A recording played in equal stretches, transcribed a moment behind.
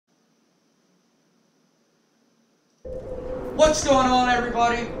What's going on,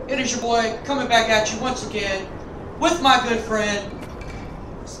 everybody? It is your boy coming back at you once again with my good friend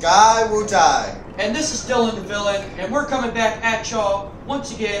Sky Wutai. And this is DylanDaVillain, and we're coming back at y'all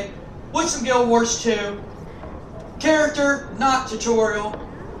once again with some Guild Wars 2 character, not tutorial.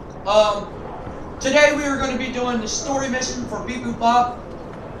 Today we are going to be doing the story mission for Beep Boop Bop.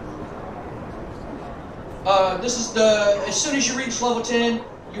 This is as soon as you reach level 10,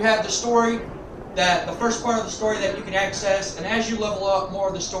 you have the story, the first part of the story that you can access, and as you level up, more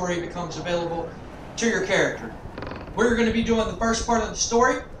of the story becomes available to your character. We're going to be doing the first part of the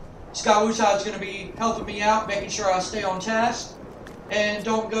story. Sky Wutai is going to be helping me out, making sure I stay on task, and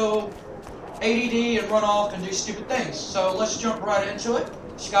don't go ADD and run off and do stupid things. So let's jump right into it.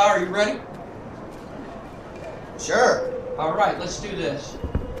 Sky, are you ready? Sure. Alright, let's do this.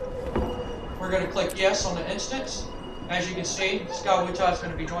 We're going to click yes on the instance. As you can see, Sky Wutai is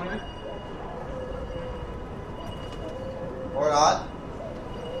going to be joining me. Or not.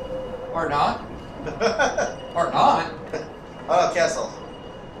 Or not. Or not. Oh no, cancel.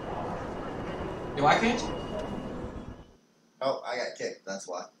 Do I cancel? Oh, I got kicked, that's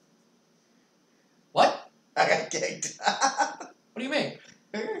why. What? I got kicked. What do you mean?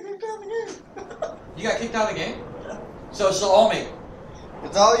 You got kicked out of the game? So it's all me.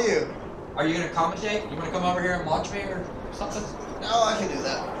 It's all you. Are you going to commentate? You want to come over here and watch me or something? No, I can do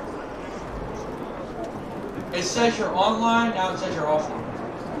that. It says you're online, now it says you're offline.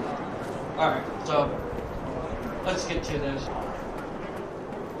 Alright, so let's get to this.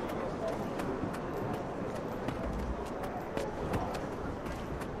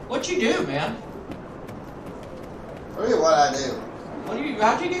 What'd you do, man? What do you want I do?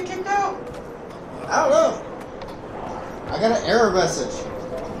 How'd you get kicked out? I don't know. I got an error message.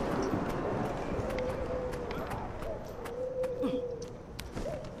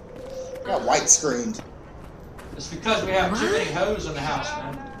 Got white screened. It's because we have too many hoes in the house,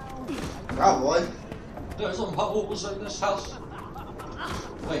 man. Probably. There's some hoes in this house.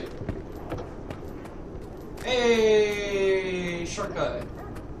 Wait. Hey, shortcut.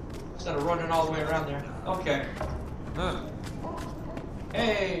 Instead of running all the way around there. Okay.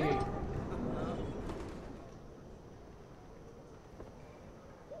 Hey.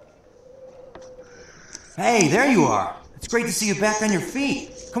 Hey, there you are. It's great to see you back on your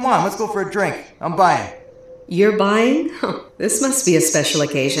feet. Come on, let's go for a drink. I'm buying. You're buying? Oh, this must be a special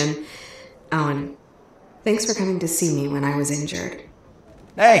occasion. Oh, and thanks for coming to see me when I was injured.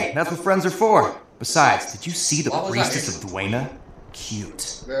 Hey, that's what friends are for. Besides, did you see the What was priestess that? of Duena?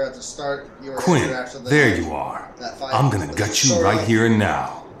 Cute. There at the start, you were Quinn, injured after there you are. that fight. I'm gonna gut you right here and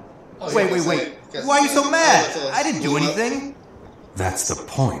now. Oh, Wait. Why are you so mad? until I didn't do blew up. anything. That's the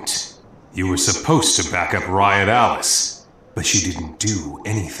point. You were supposed to back up Riot Alice, but she didn't do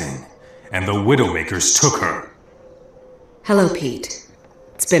anything, and the Widowmakers took her. Hello, Pete.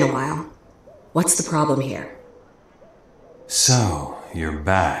 It's been a while. What's the problem here? So, you're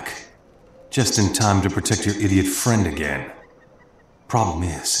back. Just in time to protect your idiot friend again. Problem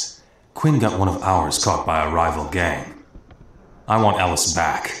is, Quinn got one of ours caught by a rival gang. I want Alice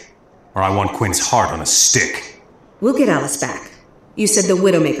back, or I want Quinn's heart on a stick. We'll get Alice back. You said the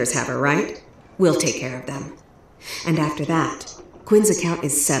Widowmakers have her, right? We'll take care of them. And after that, Quinn's account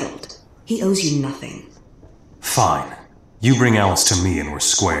is settled. He owes you nothing. Fine. You bring Alice to me and we're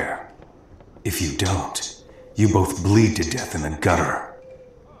square. If you don't, you both bleed to death in the gutter.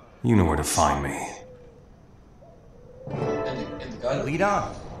 You know where to find me. In the gutter? Lead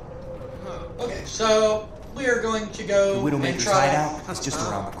on. Okay, so we are going to go The and Widowmaker's try. hideout is just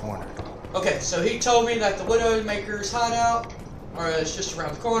around the corner. Okay, so he told me that the Widowmaker's hideout is just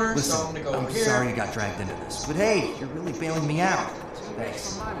around the corner, Listen, so I'm gonna go I'm over here. sorry you got dragged into this, but hey, you're really bailing me out.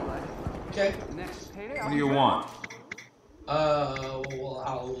 Thanks. Okay. What do you want?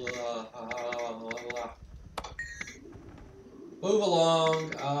 Move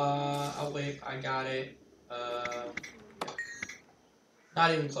along. Oh wait, I got it.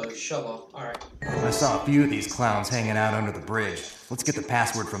 Not even close. Shovel. All right. I saw a few of these clowns hanging out under the bridge. Let's get the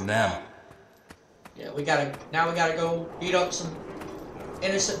password from them. Yeah, now we gotta go beat up some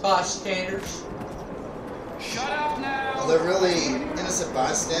innocent bystanders. Shut up now! Are there really innocent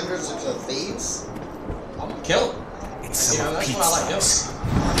bystanders or the thieves? I'm gonna kill them. It's some of That's Pete's what I like doing. thugs.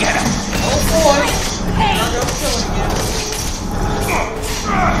 Get him! Oh boy! Here I go killing again.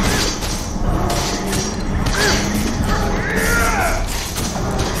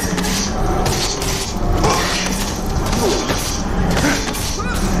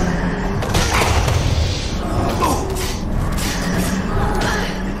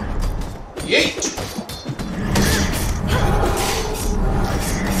 Yeet!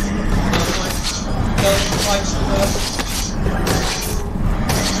 Like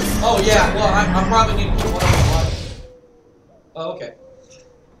Oh yeah, well I probably need to keep one of them. Oh, okay.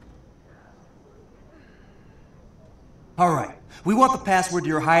 Alright, we want the password to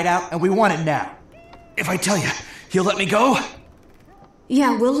your hideout, and we want it now. If I tell you, you'll let me go?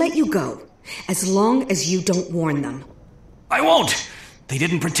 Yeah, we'll let you go. As long as you don't warn them. I won't! They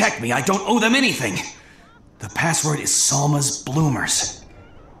didn't protect me, I don't owe them anything. The password is Salma's Bloomers.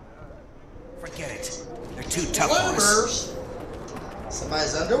 Forget it. They're too tough for us. Bloomers?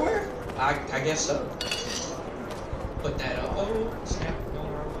 Somebody's underwear? I guess so. Put that up. Oh, snap. Going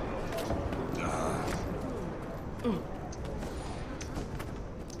our way.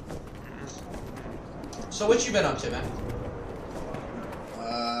 So what you been up to, man?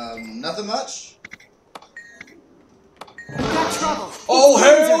 Nothing much. Oh,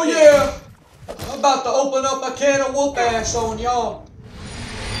 hell yeah! I'm about to open up a can of whoop ass on y'all.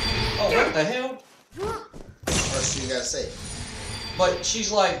 Oh, what the hell? What you gotta say? But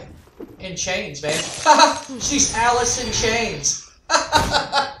she's like in chains, man. She's Alice in chains.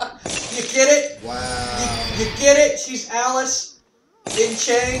 You get it? Wow. You get it? She's Alice in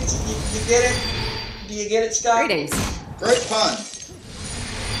chains. You get it? Do you get it, Scott? Greetings. Great pun.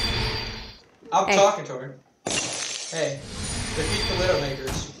 I'm Hey. talking to her. Hey, defeat the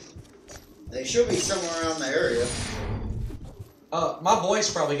Widowmakers. They should be somewhere around the area. My boy's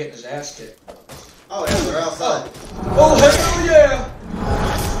probably getting his ass kicked. Oh yeah, they're outside. Oh, hell yeah!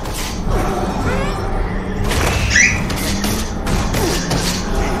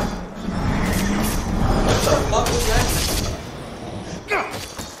 What the fuck was that?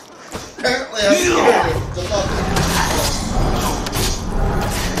 Apparently I'm scared of the fucking.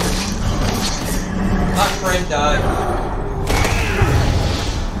 My friend died.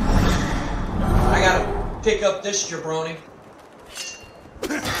 I gotta pick up this jabroni.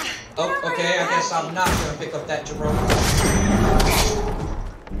 Oh, okay, I guess I'm not gonna pick up that jabroni.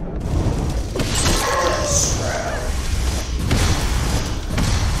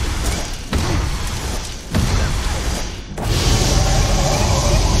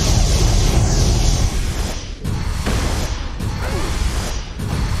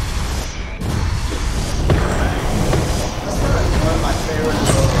 One of my favorite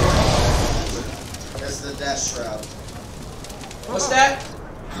is the Death Shroud. What's that?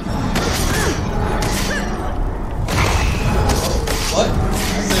 What? I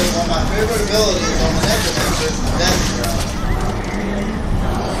said one of my favorite abilities on the Necromancer is the Death Shroud.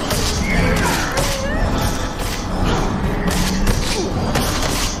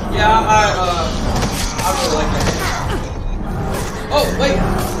 Yeah, I really like that. Oh, wait!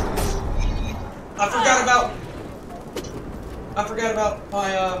 I forgot about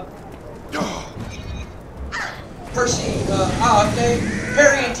my, Percy, okay,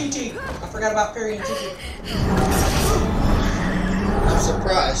 Perry and TT. I forgot about Perry and TT. I'm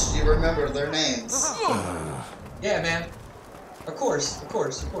surprised you remember their names. Yeah, man. Of course.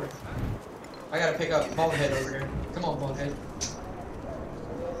 I gotta pick up Bonehead over here. Come on, Bonehead.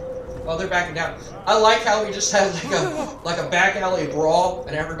 Oh, they're backing down. I like how we just had like a back alley brawl,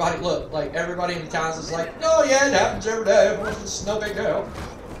 and everybody everybody in the town is like, oh yeah, it happens every day. It's no big deal.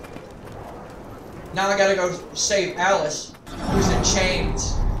 Now I gotta go save Alice, who's in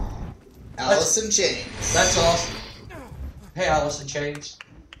chains. Alice in Chains. That's awesome. Hey, Alice in chains.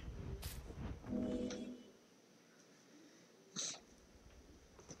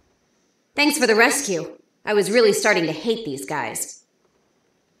 Thanks for the rescue. I was really starting to hate these guys.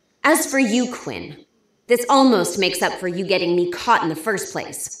 As for you, Quinn, this almost makes up for you getting me caught in the first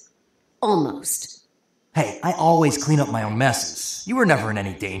place. Almost. Hey, I always clean up my own messes. You were never in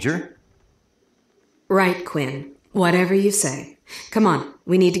any danger. Right, Quinn. Whatever you say. Come on,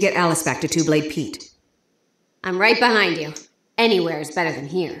 we need to get Alice back to Two-Blade Pete. I'm right behind you. Anywhere is better than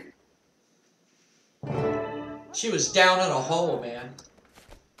here. She was down in a hole, man.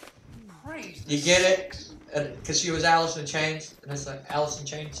 You get it? Because she was Alice in Chains, and it's like Alice in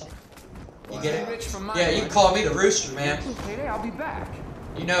Chains. You get it? Yeah, you can call me the Rooster, man. Hey, I'll be back.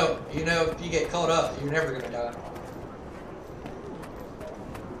 You know, if you get caught up, you're never gonna die.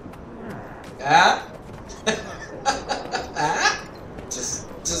 Ah? Ah?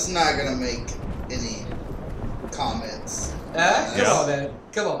 Just not gonna make any comments. Ah? Come on, man.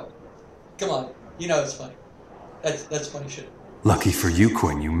 Come on. You know it's funny. That's funny shit. Lucky for you,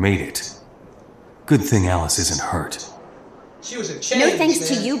 Quinn, you made it. Good thing Alice isn't hurt. She was in chains, No thanks man.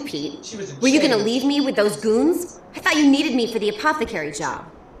 to you, Pete. She was in Were you gonna chains. leave me with those goons? I thought you needed me for the apothecary job.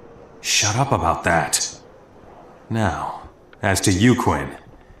 Shut up about that. Now, as to you, Quinn,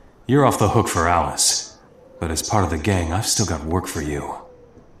 you're off the hook for Alice. But as part of the gang, I've still got work for you.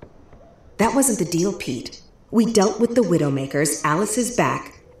 That wasn't the deal, Pete. We dealt with the Widowmakers, Alice is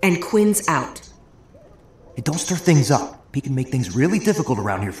back, And Quinn's out. Hey, don't stir things up. Pete can make things really difficult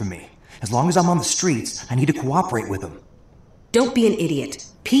around here for me. As long as I'm on the streets, I need to cooperate with him. Don't be an idiot.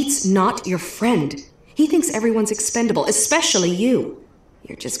 Pete's not your friend. He thinks everyone's expendable, especially you.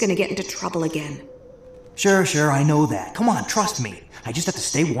 You're just gonna get into trouble again. Sure, I know that. Come on, trust me. I just have to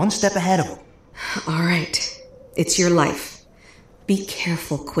stay one step ahead of him. All right. It's your life. Be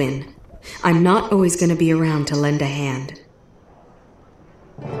careful, Quinn. I'm not always gonna be around to lend a hand.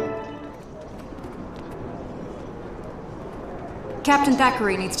 Captain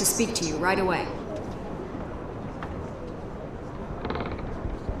Thackeray needs to speak to you right away.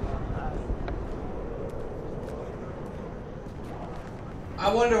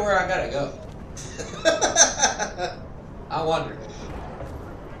 I wonder where I gotta go. I wonder.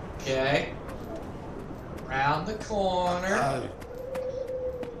 Okay. Round the corner.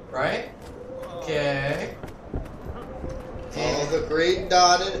 Right? Okay. All the green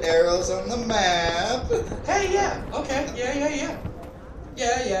dotted arrows on the map. Hey, yeah. Okay. Yeah.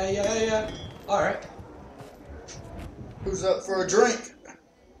 Yeah. Alright. Who's up for a drink?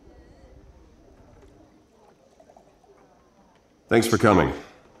 Thanks for coming.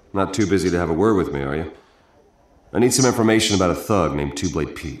 Not too busy to have a word with me, are you? I need some information about a thug named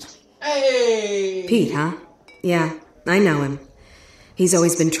Two-Blade Pete. Hey! Pete, huh? Yeah, I know him. He's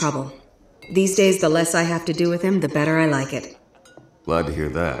always been trouble. These days, the less I have to do with him, the better I like it. Glad to hear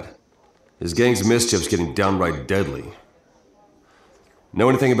that. His gang's mischief's getting downright deadly. Know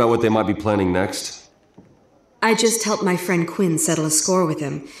anything about what they might be planning next? I just helped my friend Quinn settle a score with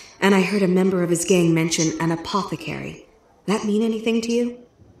him, and I heard a member of his gang mention an apothecary. That mean anything to you?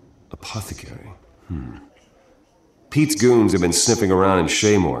 Apothecary? Pete's goons have been sniffing around in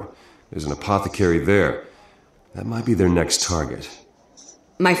Shaymore. There's an apothecary there. That might be their next target.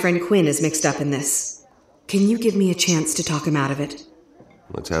 My friend Quinn is mixed up in this. Can you give me a chance to talk him out of it?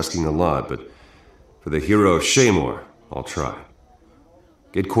 Well, it's asking a lot, but for the hero of Shaymore, I'll try.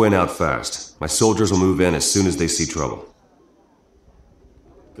 Get Quinn out fast. My soldiers will move in as soon as they see trouble.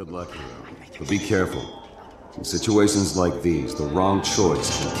 Good luck, hero. But be careful. In situations like these, the wrong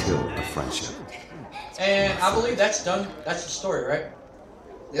choice can kill a friendship. And I believe that's done. That's the story, right?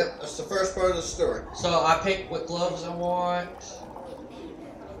 Yep, that's the first part of the story. So I pick what gloves I want.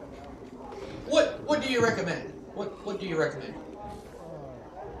 What do you recommend? What do you recommend?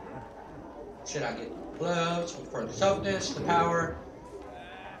 Should I get gloves for the toughness, the power,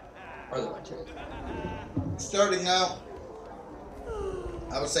 or the material? Starting out,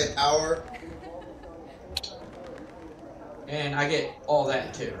 I would say power. And I get all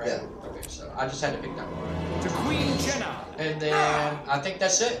that too, right? Yeah. Okay, so I just had to pick that one. To Queen Jenna. And then I think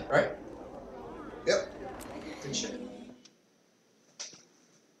that's it, right? Yep. Good shit.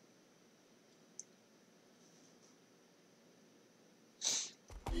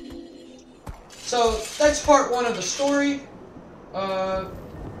 So that's part one of the story.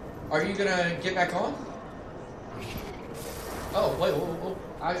 Are you gonna get back on? Oh, wait, whoa.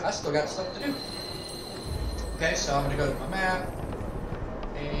 I still got stuff to do. Okay, so I'm gonna go to my map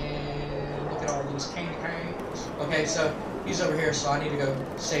and look at all these candy canes. Okay, so he's over here, so I need to go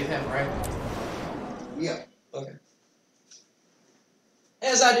save him, right? Yep. Okay.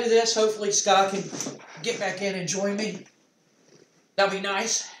 As I do this, hopefully Scott can get back in and join me. That'll be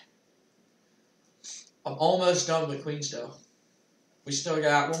nice. I'm almost done with Queensdale. We still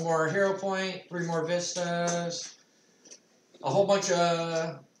got one more hero point, 3 more vistas, a whole bunch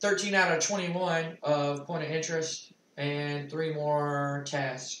of 13 out of 21 of point of interest, and 3 more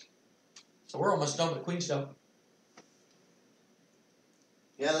tasks. So we're almost done with Queensdale.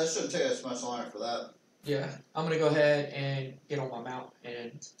 Yeah, that shouldn't take us much longer for that. Yeah, I'm going to go ahead and get on my mount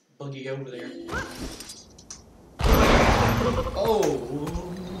and boogie over there. Oh,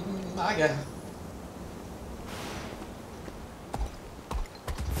 my God.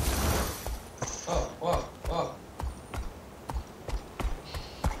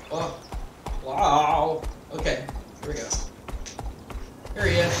 Oh. Wow. Okay, here we go. Here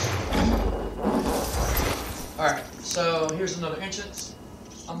he is. Alright, so here's another entrance.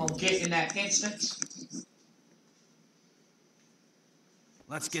 I'm gonna get in that instance.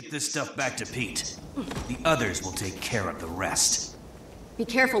 Let's get this stuff back to Pete. The others will take care of the rest. Be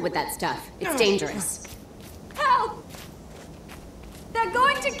careful with that stuff. It's dangerous. Help! They're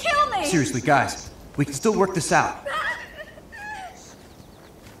going to kill me! Seriously, guys, we can still work this out.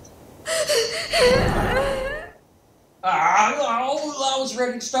 I was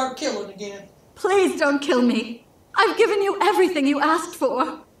ready to start killing again. Please don't kill me. I've given you everything you asked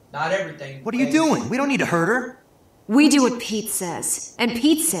for. Not everything. What are you doing? We don't need to hurt her. We do what Pete says, and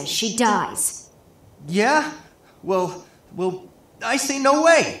Pete says she dies. Yeah? Well, I say no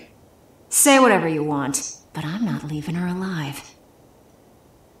way. Say whatever you want, but I'm not leaving her alive.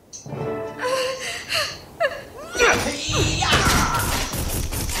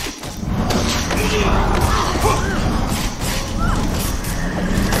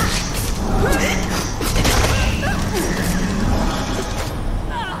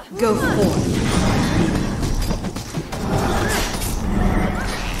 Go forth.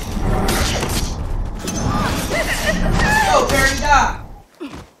 Go, Perry, die!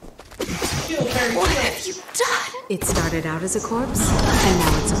 Kill, Perry, What have you done? It started out as a corpse, and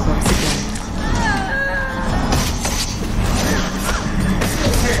now it's a corpse again.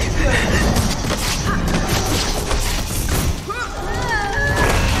 Kill, Perry, kill!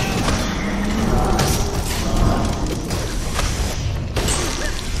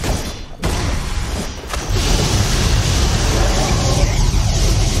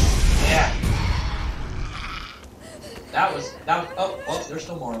 Oh, well, there's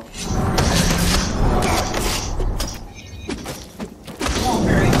still more. Come on,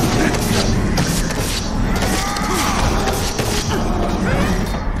 Perry.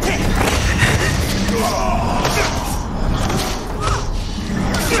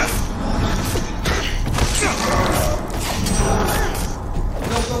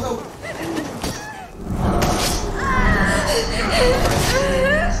 Go, go, go.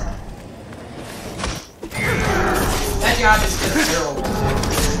 That guy just did a barrel roll.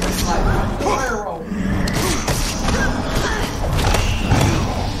 Like, barrel roll.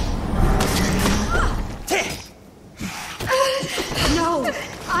 No,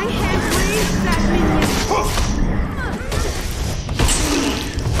 I can't leave that minion.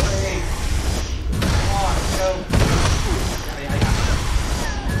 Hey. Come on, go.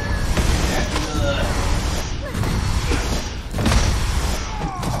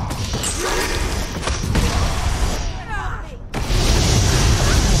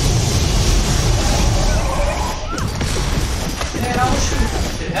 Man, I wish you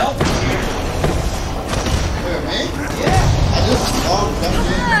could help. Who, me? Yeah. I just logged up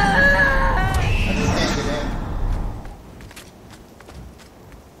in. I just can't get in.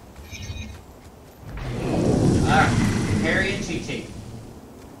 Alright, Harry and TT.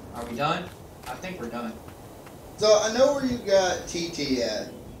 Are we done? I think we're done. So I know where you got TT at,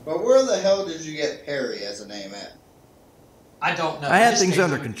 but where the hell did you get Perry as a name at? I don't know. I had This things game-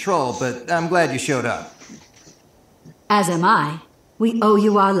 under control, but I'm glad you showed up. As am I. We owe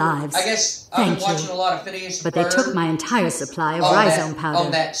you our lives. I guess I've Thank been watching you. a lot of Phineas But they Bird took my entire supply of on rhizome that, powder.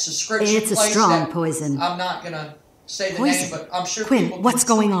 on that subscription It's a place strong that poison. I'm not gonna say the Poison? name, but I'm sure Quinn, people what's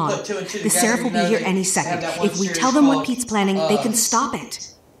can going on? put two and two The together, sheriff will you know, be here they any have second. that one If we series tell them what called, Pete's planning, they can stop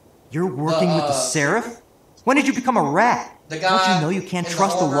it. You're working with the Seraph? When did you become a rat? The Don't guy you know you can't in the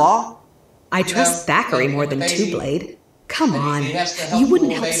trust the armor. law? I trust know, Thackeray the more than baby. Two-Blade. Come And on. he has to help You wouldn't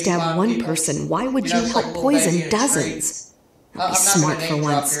the help little baby stab find one people. person. Why would You know, you it's like help a little baby poison in a tree. dozens? I'm not Be gonna smart name for drop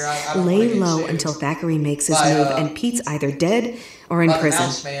once. here. I don't Lay wanna get low sued until Thackeray makes his by, move and Pete's either dead or in by the prison.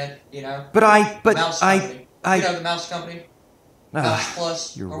 Mouse Man, you know. But Mouse Company. You know the Mouse Company? Mouse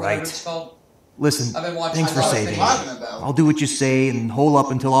Plus, you're or whatever right. it's called. Listen, I've been watching thanks a for lot of saving me. Phineas. Talking about. I'll do what you say and hole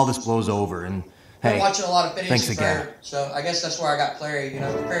up until all this blows over. And I've been hey, watching a lot of Phineas thanks and again. Ferb, so I guess that's where I got Clary, you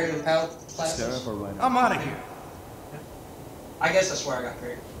know, Clary with Pal classes. I'm out of here. I guess that's where I got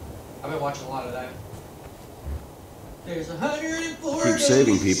Clary. I've been watching a lot of that. There's 104 Keep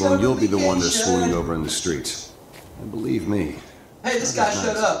saving days people, and you'll be the one they're vacation. swooning over in the streets. And believe me, Hey, this guy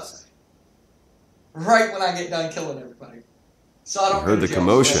showed up right when I get done killing everybody. So I I don't heard go to the jail.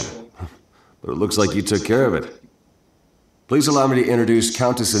 commotion, but it looks like you took care of it. Please allow me to introduce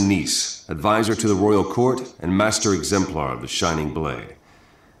Countess Anise, advisor to the royal court and master exemplar of the Shining Blade.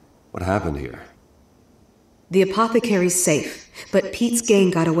 What happened here? The apothecary's safe, but Pete's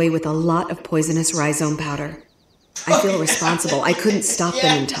gang got away with a lot of poisonous rhizome powder. I feel responsible. I couldn't stop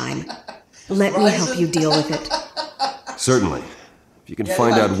them in time. Let me help you deal with it. Certainly. If you can Yeah,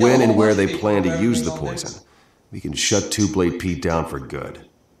 find they out might when kill a and whole where bunch they of people, plan to whatever use they the gonna do. poison, we can shut Two-Blade Pete down for good.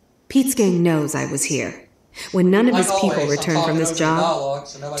 Pete's gang knows I was here. When none of Like his people always, I'm return from talking this over the job, dialogue,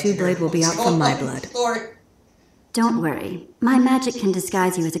 so nobody can Two-Blade hear will be what's out for my going on. blood. Sorry. Don't worry. My magic can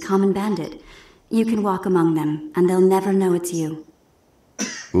disguise you as a common bandit. You can walk among them, and they'll never know it's you.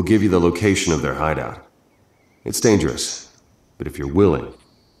 We'll give you the location of their hideout. It's dangerous, but if you're willing,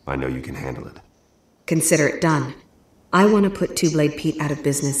 I know you can handle it. Consider it done. I want to put Two-Blade Pete out of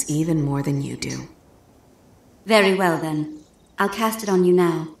business even more than you do. Very well, then. I'll cast it on you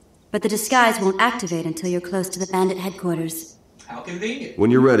now. But the disguise won't activate until you're close to the bandit headquarters. How convenient.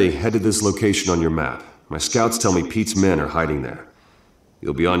 When you're ready, head to this location on your map. My scouts tell me Pete's men are hiding there.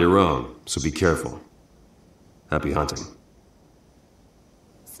 You'll be on your own, so be careful. Happy hunting.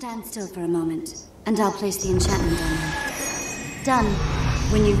 Stand still for a moment, and I'll place the enchantment on you. Done.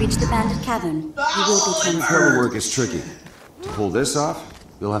 When you reach the bandit cavern, you will be transformed. Cover work is tricky. To pull this off,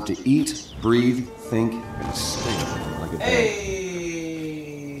 you'll have to eat, breathe, think, and stink like a dog.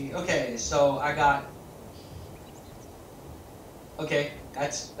 Hey! Okay, so I got... Okay,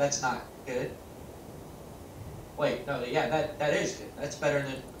 that's not good. Wait, no, yeah, that is good. That's better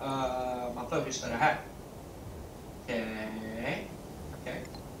than my focus that I have. Okay. Okay.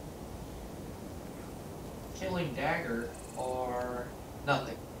 Killing dagger or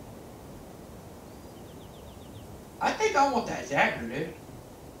nothing. I think I want that dagger, dude.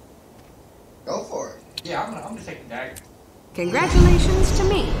 Go for it. Yeah, I'm gonna take the dagger. Congratulations to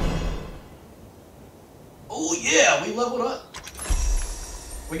me. Oh yeah, we leveled up.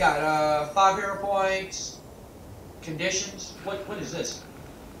 We got 5 hero points. Conditions. What is this?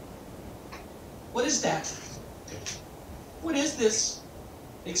 What is that? What is this?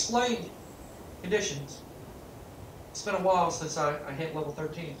 Explain. Conditions. It's been a while since I hit level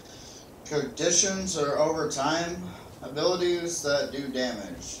 13. Conditions are over time abilities that do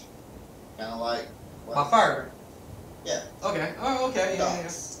damage. Kind of like what? My fire. Yeah. Okay. Oh, okay. Yeah.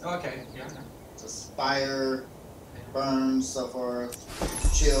 Okay. Yeah. Just fire, burn, so forth,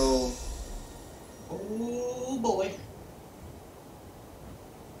 chill. Oh boy.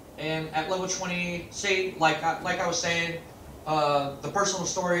 And at level 20, see, like I was saying, the personal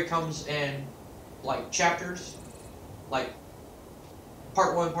story comes in like chapters, like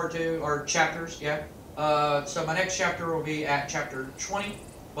part 1, part 2, or chapters, yeah. So my next chapter will be at chapter 20,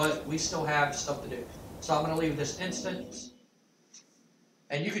 but we still have stuff to do. So I'm going to leave this instance.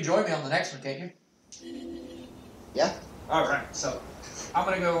 And you can join me on the next one, can't you? Yeah. Alright, so I'm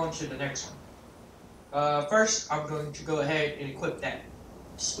going to go on to the next one. First, I'm going to go ahead and equip that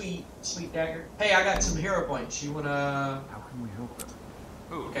sweet dagger. Hey, I got some hero points. You want to... How can we help them?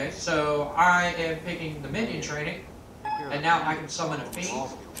 Okay, so I am picking the minion training. And now I can summon a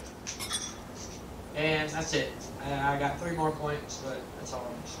fiend. And that's it. I got 3 more points, but that's all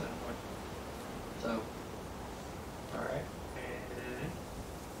I'm spending for. So, alright. And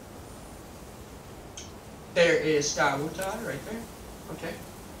there is Sky Wutai right there. Okay.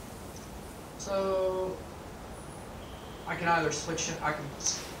 So, I can either switch it, I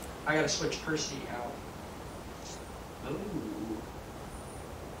gotta switch Percy out. Ooh.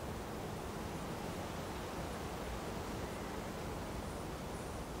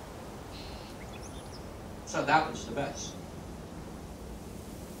 So that was the best.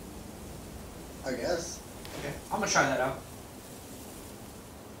 I guess. Okay, I'm gonna try that out.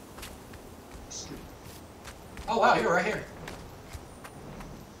 Oh wow, you're right here.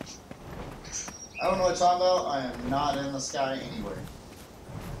 I don't know what you're talking about. I am not in the sky anywhere.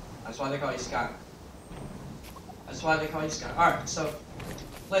 That's why they call you Sky. That's why they call you Sky. Alright, so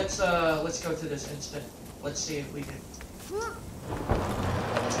let's go to this instant. Let's see if we can.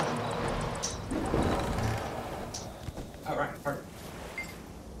 Alright, perfect.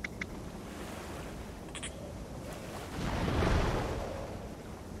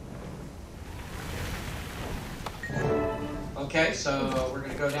 Okay, so we're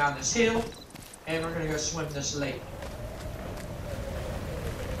gonna go down this hill and we're gonna go swim this lake.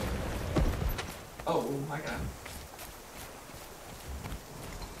 Oh my god.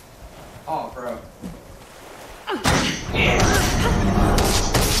 Oh, bro. Yeah.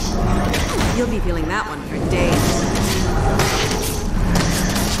 You'll be feeling that one for days.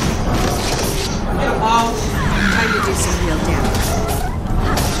 Get him, Miles. Time to do some real damage.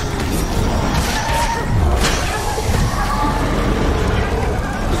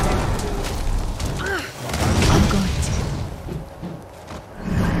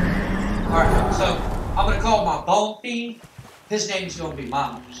 Alright, so I'm gonna call my bone fiend. His name's gonna be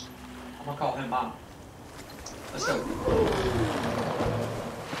Miles. I'm gonna call him Miles. Let's go.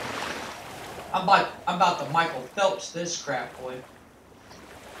 I'm about to Michael Phelps this crap, boy.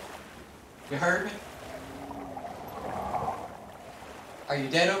 You heard me? Are you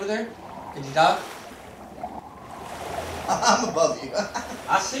dead over there? Did you die? I'm above you.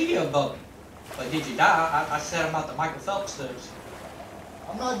 I see you above me. But did you die? I said I'm about to Michael Phelps this.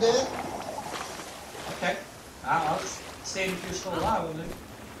 I'm not dead. Okay. I was seeing if you're still alive with me.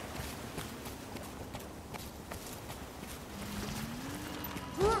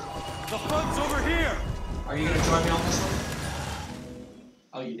 The fun's over here! Are you gonna join me on this one?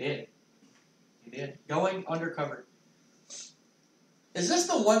 Oh, you did. You did. Going undercover. Is this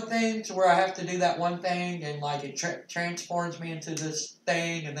the one thing to where I have to do that one thing and like it transforms me into this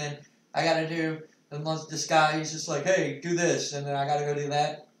thing and then I gotta do, and this guy he's just like, hey, do this, and then I gotta go do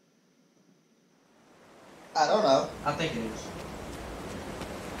that? I don't know. I think it is.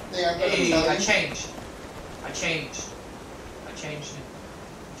 Think I'm gonna Hey, tell I you? changed. I changed it.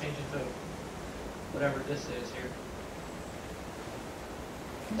 Changed it to whatever this is here.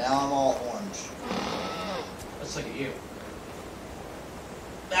 Now I'm all orange. Let's look at you.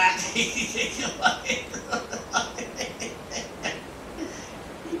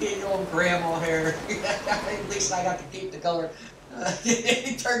 You get your old grandma hair. At least I got to keep the color.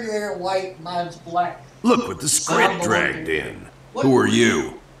 You turn your hair white, mine's black. Look what the script dragged in. Who are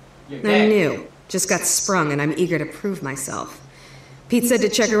you? Your I'm dad. new. Just got sprung and I'm eager to prove myself. Pete said to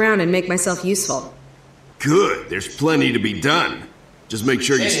check around and make myself useful. Good, there's plenty to be done. Just make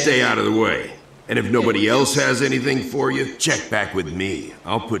sure you stay out of the way. And if nobody else has anything for you, check back with me.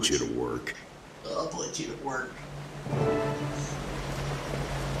 I'll put you to work. I'll put you to work.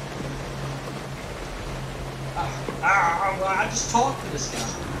 I just talked to this guy.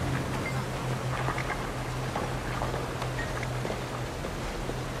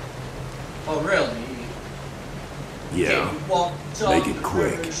 Oh, really? Yeah, You walked up make it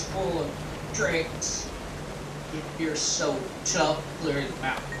quick. rivers full of drinks. If you're so tough, clear the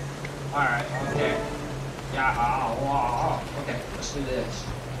mouth. Alright, okay. Yeah, okay, let's do this.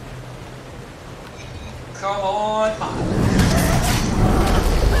 Come on,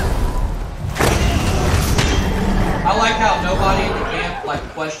 I like how nobody in the camp like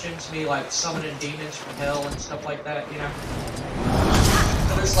questions me like summoning demons from hell and stuff like that, you know?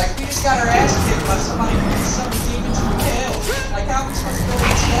 So it's like we just got our ass kicked by somebody who can summon demons from hell. Like how are we supposed to go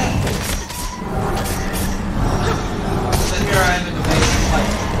against that? So then here I am in the base, it's like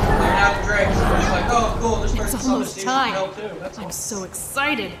clearing out the dregs. And it's like, oh cool, this person It's summons almost demons from time. hell too. That's I'm awesome. so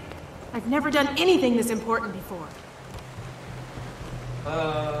excited. I've never done anything this important before.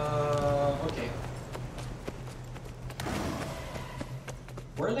 Okay.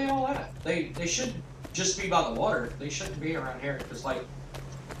 Where are they all at? They should just be by the water. They shouldn't be around here, because, like,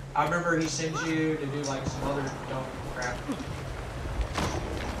 I remember he sends you to do, like, some other dumb crap.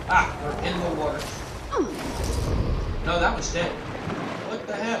 Ah, we're in the water. No, that was dead. What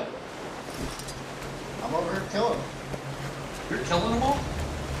the hell? I'm over here killing them. You're killing them all?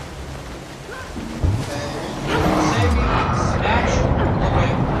 Save me some action.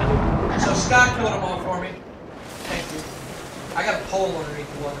 Okay. So Scott killed them all for me. Thank you. I got a pole underneath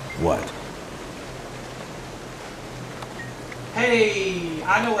the water. What? Hey,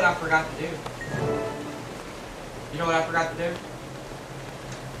 I know what I forgot to do. You know what I forgot to do?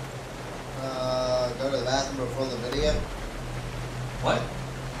 Go to the bathroom before the video. What?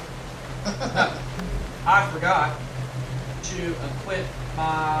 No. I forgot to equip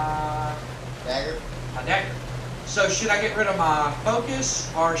my Dagger? my dagger. So should I get rid of my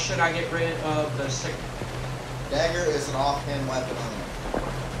focus or should I get rid of the stick? Dagger is an offhand weapon only.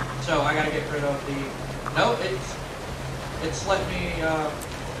 So I gotta get rid of the. No, it's let me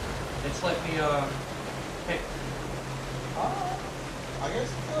pick I guess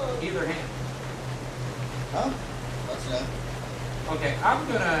either hand. Huh? Let's know. Okay, I'm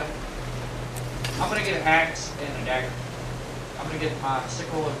gonna get an axe and a dagger. I'm gonna get my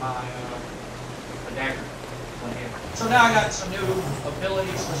sickle and my dagger. One hand. So now I got some new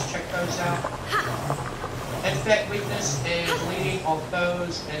abilities. Let's check those out. Infect weakness and bleeding on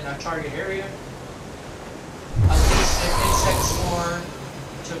foes in a target area. Unleash an insect swarm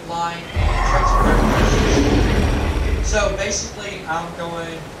to blind and transfer. So basically, I'm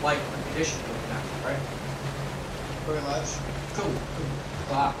going like a condition book now, right? Pretty much. Cool.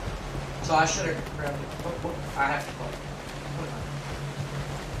 So I should have grabbed it. I have to play.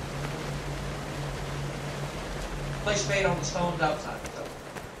 Place bait on the stones outside. So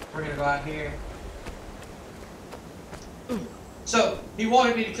we're gonna go out here. So he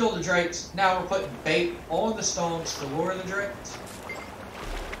wanted me to kill the drakes. Now we're putting bait on the stones to lure the drakes.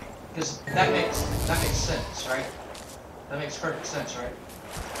 Because that makes sense, right? That makes perfect sense, right?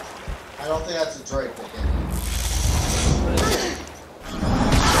 I don't think that's a drake that can. What is it?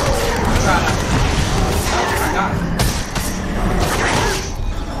 Try it out. I got it.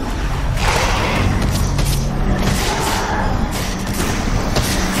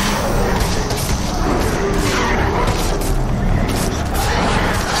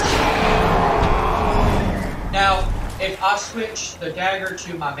 Now, if I switch the dagger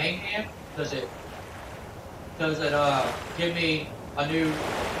to my main hand, does it give me a new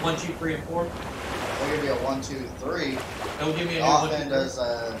 1, 2, 3, and 4? It'll give you a 1, 2, 3. It'll give me a new 1, 2, 3. Offhand does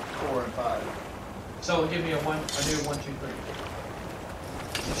 4 and 5. So it'll give me a new 1, 2, 3.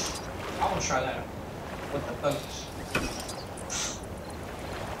 I want to try that out with the focus.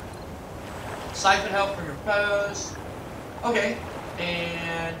 Siphon help from your foes. Okay,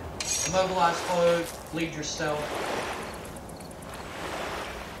 and immobilize foes, bleed yourself.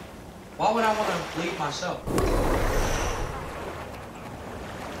 Why would I want to leave myself?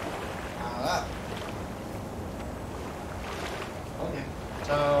 Okay,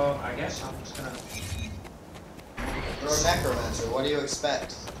 so I guess I'm just gonna... You're a necromancer, what do you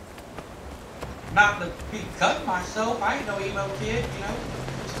expect? Not to be cutting myself. I ain't no emo kid, you know?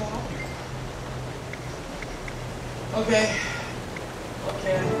 What's going on here? Okay.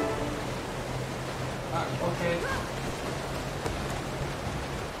 Okay. Okay.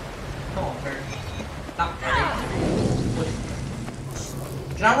 Come on, Perry. Not Perry.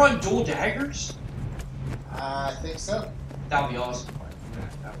 Can I run dual daggers? I think so. That would be awesome.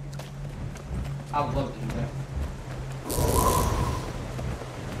 I would love to do that.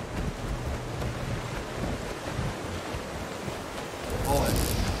 Boy,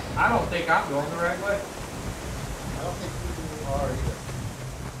 I don't think I'm going the right way. I don't think you are either.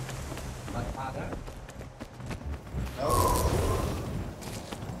 Let's find out. Nope.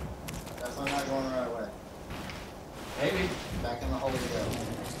 Definitely not going the right way. Maybe. Back in the hole you go.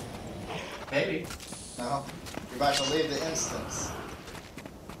 Maybe. No. You're about to leave the instance.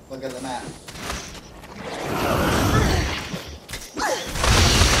 Look at the map.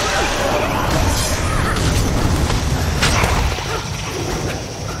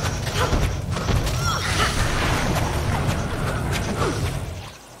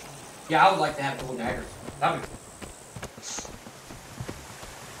 Yeah, I would like to have dual daggers. That'd be cool.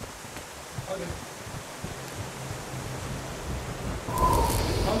 Okay.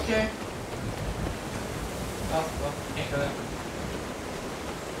 Okay. Oh, well, can't go that way.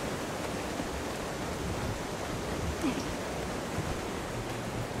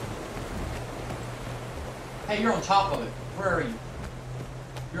 Hey, you're on top of it. Where are you?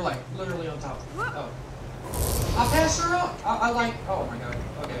 You're like literally on top of it. Oh. I passed her up. I like, oh my god.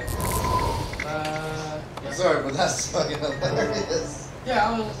 Okay. Yeah. Sorry, but that's fucking hilarious. Yeah,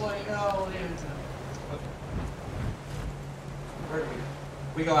 I was like, oh, yeah. Okay. Where do we go?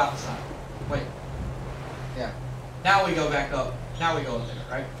 We go outside. Wait. Yeah. Now we go back up. Now we go up there,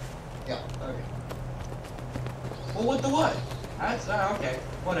 right? Yeah. Okay. Well, what the what? That's, okay.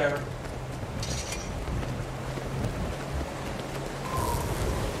 Whatever.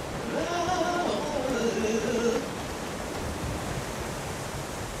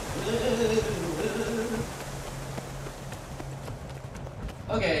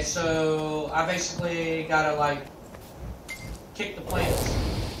 Okay, so I basically gotta like kick the plants.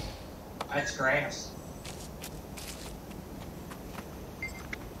 That's grass.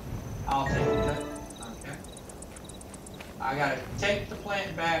 I'll take it. Okay. I gotta take the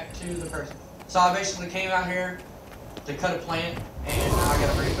plant back to the person. So I basically came out here to cut a plant, and now I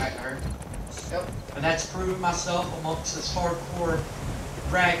gotta bring it back to her. Yep. And that's proving myself amongst this hardcore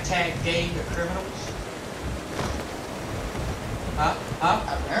ragtag gang of criminals. Huh?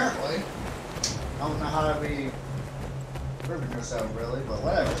 Apparently. I don't know how to be proving yourself really, but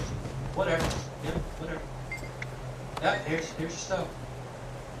whatever. Whatever. Yep, whatever. Yep, here's your stuff.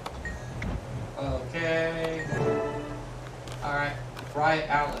 Okay. Alright. Riot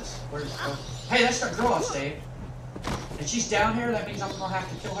Alice. Where's oh. Hey, that's that girl I saved. And she's down here, that means I'm gonna have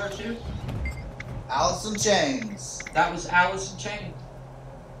to kill her too? Alice in Chains. That was Alice in Chains.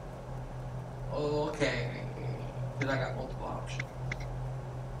 Okay. Because I got multiple options.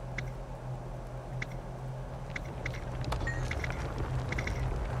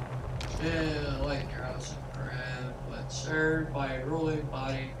 Like your house crap, but served by a ruling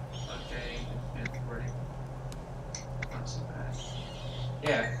body. Okay, it's pretty. Not so bad.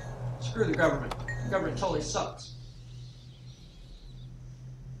 Yeah, screw the government. The government totally sucks.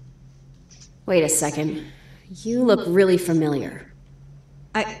 Wait a second. You look really familiar.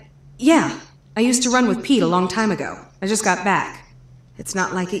 Yeah. I used to run with Pete a long time ago. I just got back. It's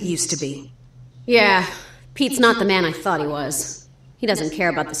not like it used to be. Yeah, Pete's not the man I thought he was. He doesn't care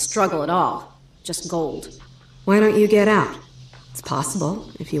about the struggle at all. Just gold. Why don't you get out? It's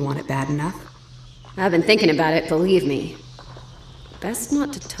possible, if you want it bad enough. I've been thinking about it, believe me. Best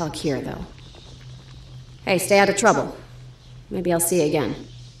not to talk here, though. Hey, stay out of trouble. Maybe I'll see you again.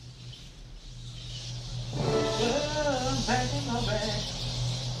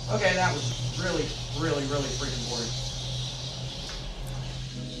 Okay, that was really freaking boring.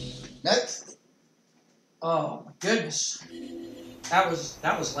 Next. Oh my goodness. That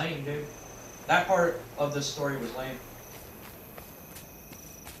was lame, dude. That part of the story was lame.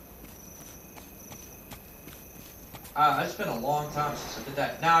 It's been a long time since I did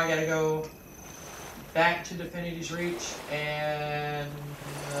that. Now I gotta go back to Definity's Reach, and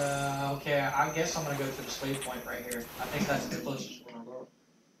okay, I guess I'm gonna go to the slave point right here. I think that's the closest one I'll go.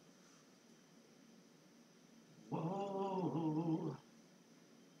 Whoa.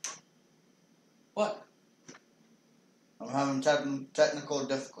 some technical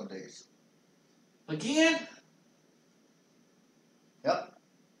difficulties. Again? Yep.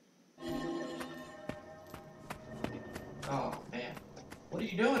 Oh, man. What are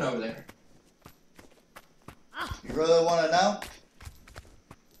you doing over there? You really want to know?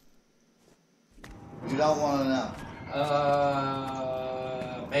 You don't want to know.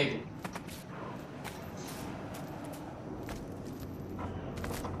 Maybe.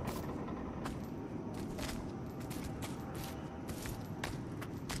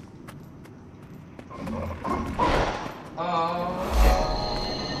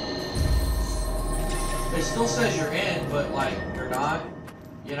 It still says you're in, but like you're not,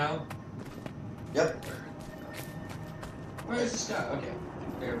 you know? Yep. Where is this guy? Okay,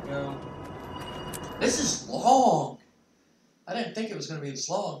 there we go. This is long. I didn't think it was gonna be this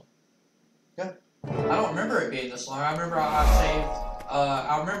long. Yeah. I don't remember it being this long. I remember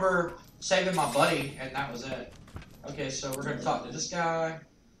I remember saving my buddy, and that was it. Okay, so we're gonna talk to this guy.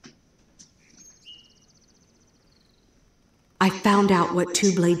 I found out what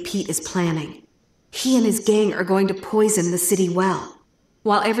Two-Blade Pete is planning. He and his gang are going to poison the city well.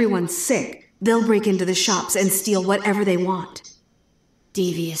 While everyone's sick, they'll break into the shops and steal whatever they want.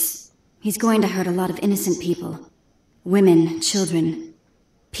 Devious. He's going to hurt a lot of innocent people. Women, children.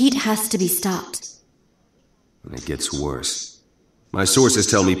 Pete has to be stopped. And it gets worse. My sources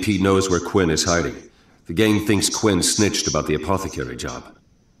tell me Pete knows where Quinn is hiding. The gang thinks Quinn snitched about the apothecary job.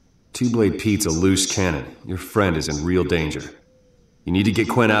 Two-Blade Pete's a loose cannon. Your friend is in real danger. You need to get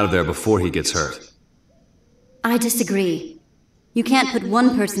Quinn out of there before he gets hurt. I disagree. You can't put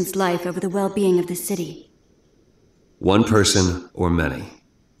one person's life over the well-being of the city. One person or many.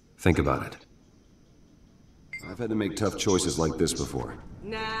 Think about it. I've had to make tough choices like this before.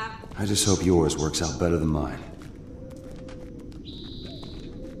 Nah. I just hope yours works out better than mine.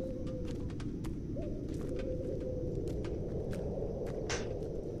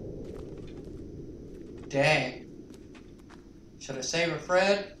 Dang. Should I save a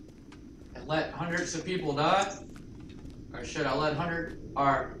friend and let hundreds of people die? Or should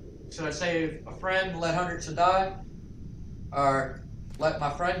I save a friend and let hundreds of die? Or let my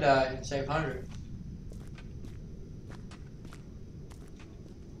friend die and save hundreds?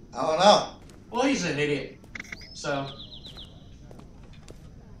 I don't know. Well, he's an idiot. So.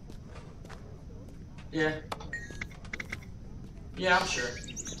 Yeah. Yeah, I'm sure.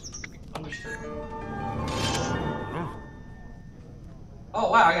 Understood. Oh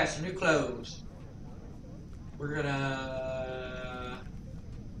wow, I got some new clothes. We're gonna...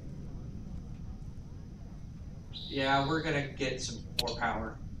 Yeah, we're gonna get some more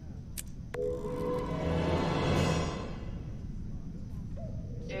power.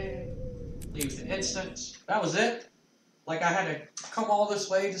 Yeah. Leave the instance. That was it? Like I had to come all this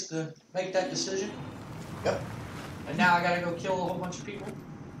way just to make that decision? Yep. And now I gotta go kill a whole bunch of people?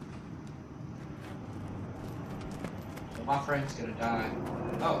 So my friend's gonna die.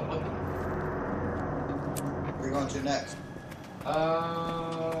 Oh, what? Where are you going to next?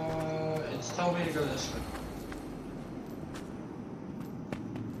 It's telling me to go this way.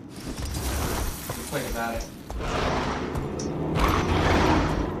 Quick about it.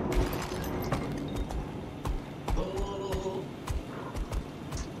 Oh,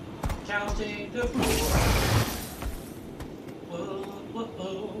 counting to 4. Whoa, whoa,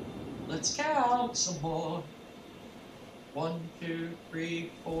 whoa. Let's count some more. 1, 2,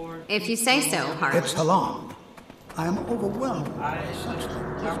 3, 4. If you say so, Harlan. It's Halon. I am overwhelmed I by such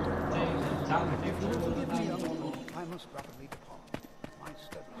must rapidly depart. My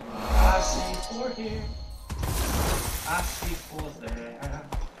studies. I see 4 here. I see 4 there.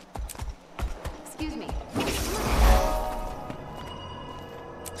 Excuse me.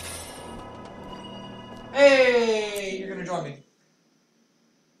 Hey, you're gonna join me.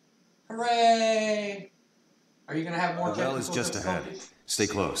 Hooray! Are you gonna have more? The well is just ahead. Stay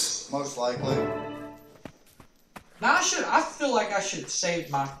close. Most likely. Now I feel like I should save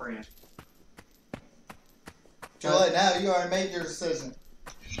my friend. Too late now. You already made your decision.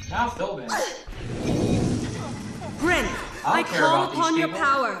 Now I feel bad. Bryn, I call upon your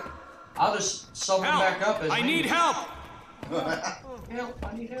power. I'll just summon back up as I need help! Help,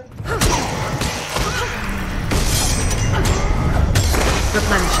 I need help.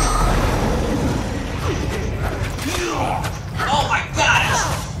 Replenishing. Oh my god!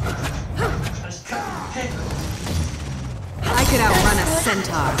 I just cut my head. I could outrun a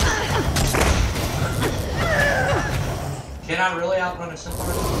centaur. Can I really outrun a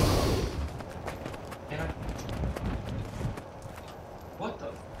centaur? Can I? What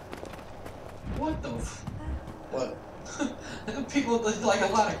the? What the? What? People look like a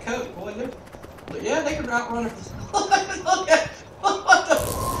lot of coke, boy. Yeah, they can outrun it. Look at what the.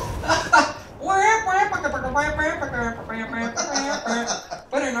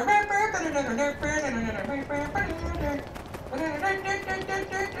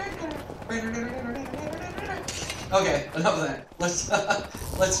 Okay, enough of that.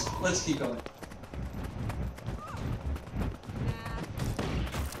 Let's keep going.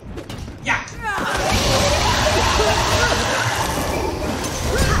 Yeah.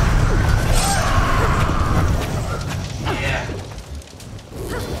 Yeah.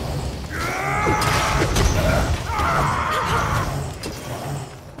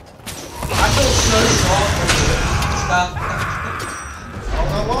 I feel so strong for this stuff. I don't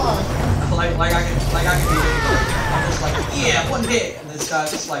know why. Like I can be I'm just like, yeah, one hit, and this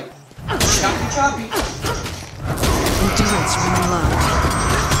guy's just like choppy. Endurance running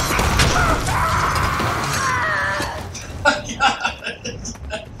low.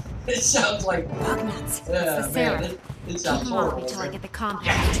 It sounds like Bugnuts. yeah, It's the serum. man, it sounds Keep them off horrible. until I get the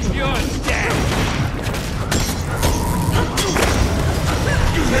compound. You're dead.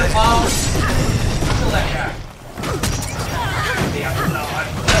 Get him, Mom. Kill that guy. Yeah, no,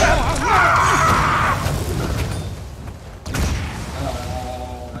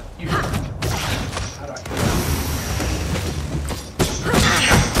 how do I kill him?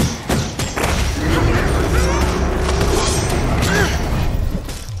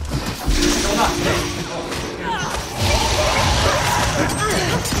 Still not dead.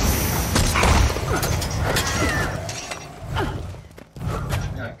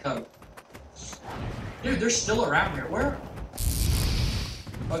 Dude, they're still around here. Where?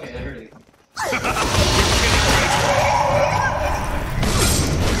 Okay, here they come.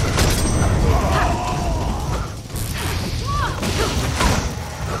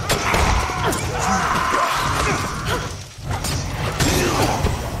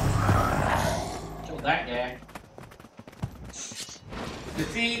 Kill that guy.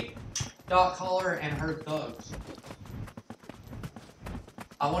 Defeat Dot Caller and her thugs.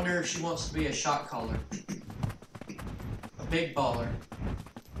 I wonder if she wants to be a shot caller. A big baller.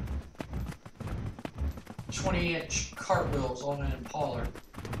 20-inch cartwheels on an impaler.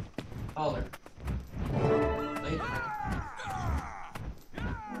 Caller.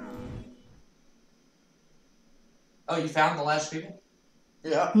 Oh, you found the last people?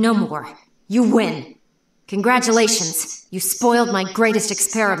 Yeah. No more. You win. Congratulations. You spoiled my greatest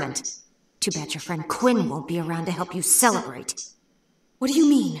experiment. Too bad your friend Quinn won't be around to help you celebrate. What do you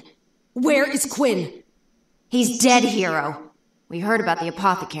mean? Where is Quinn? He's dead, hero. We heard about the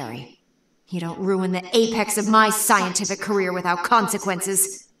apothecary. You don't ruin the apex of my scientific career without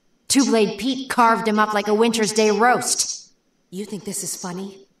consequences. Two-Blade Pete carved him up like a winter's day roast. You think this is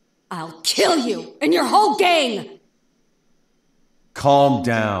funny? I'll kill you and your whole gang! Calm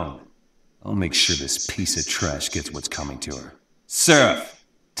down. I'll make sure this piece of trash gets what's coming to her. Seraph,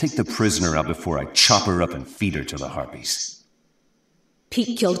 take the prisoner out before I chop her up and feed her to the harpies.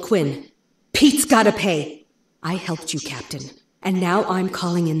 Pete killed Quinn. Pete's gotta pay. I helped you, Captain, and now I'm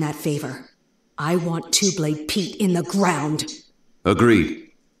calling in that favor. I want Two-Blade Pete in the ground.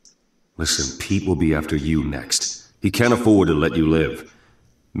 Agreed. Listen, Pete will be after you next. He can't afford to let you live.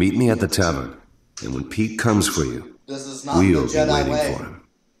 Meet me at the tavern, and when Pete comes for you, this is not we'll the be Jedi waiting way. for him.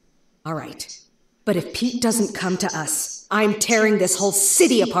 All right. But if Pete doesn't come to us, I'm tearing this whole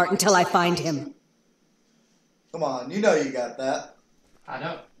city apart until I find him. Come on, you know you got that. I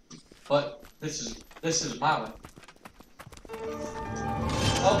know. But this is my way.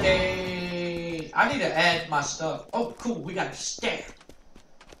 Okay. I need to add my stuff. Oh, cool. We got a staff.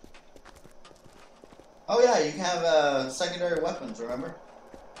 Oh yeah, you can have secondary weapons, remember?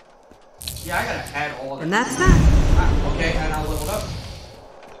 Yeah, I gotta add all of that. And that's that. Okay, and I leveled up.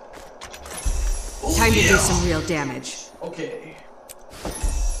 Oh, Time to do some real damage. Okay.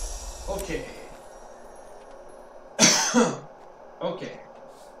 Okay. Okay.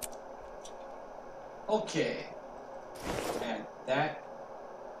 Okay. And that.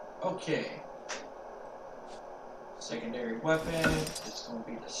 Okay. Secondary weapon. It's gonna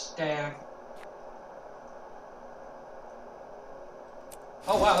be the staff.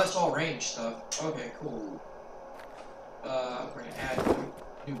 Oh wow, that's all range stuff. Okay, cool. We're gonna add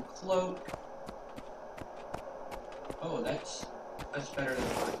new cloak. Oh, that's better than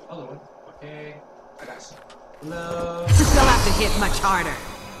my other one. Okay, I got some gloves. They'll have to hit much harder.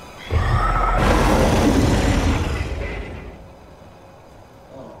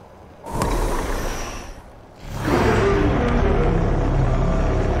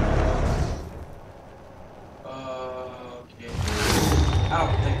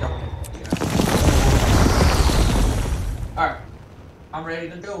 I'm ready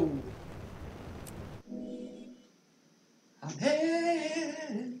to go. I'm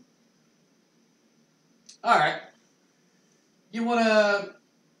headed. Alright. You wanna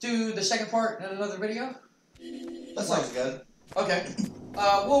do the second part in another video? That sounds good. Okay.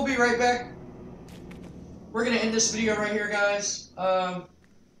 We'll be right back. We're gonna end this video right here, guys.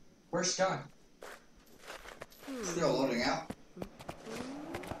 Where's Sky? Still loading out.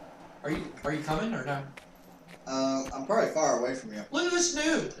 Are you coming or no? I'm probably far away from you. Look at this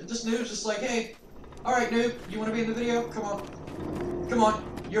noob. This noob's just like, hey, alright noob, you wanna be in the video? Come on. Come on.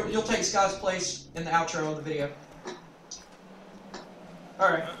 You'll take Sky's place in the outro of the video.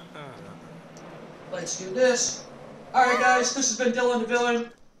 Alright. Let's do this. Alright guys, this has been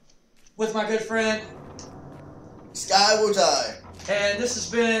DylanDaVillain with my good friend Sky Wutai. And this has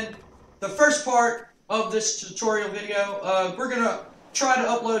been the first part of this tutorial video. We're gonna try to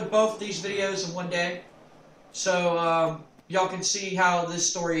upload both these videos in one day. So y'all can see how this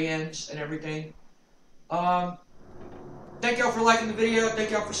story ends and everything. Thank y'all for liking the video.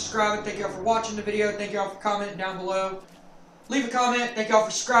 Thank y'all for subscribing. Thank y'all for watching the video. Thank y'all for commenting down below. Leave a comment. Thank y'all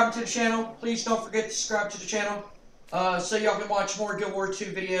for subscribing to the channel. Please don't forget to subscribe to the channel so y'all can watch more Guild War 2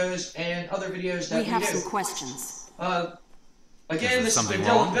 videos and other videos that we do. We have some questions. Again, this has been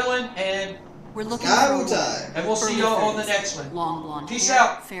DylanDaVillain, and we're looking Sky for Wutai. and we'll see y'all on the next one. Long blonde Peace hair,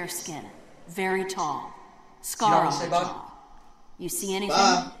 out. fair skin, very tall, scar on the jaw. You see anything?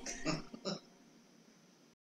 Bye.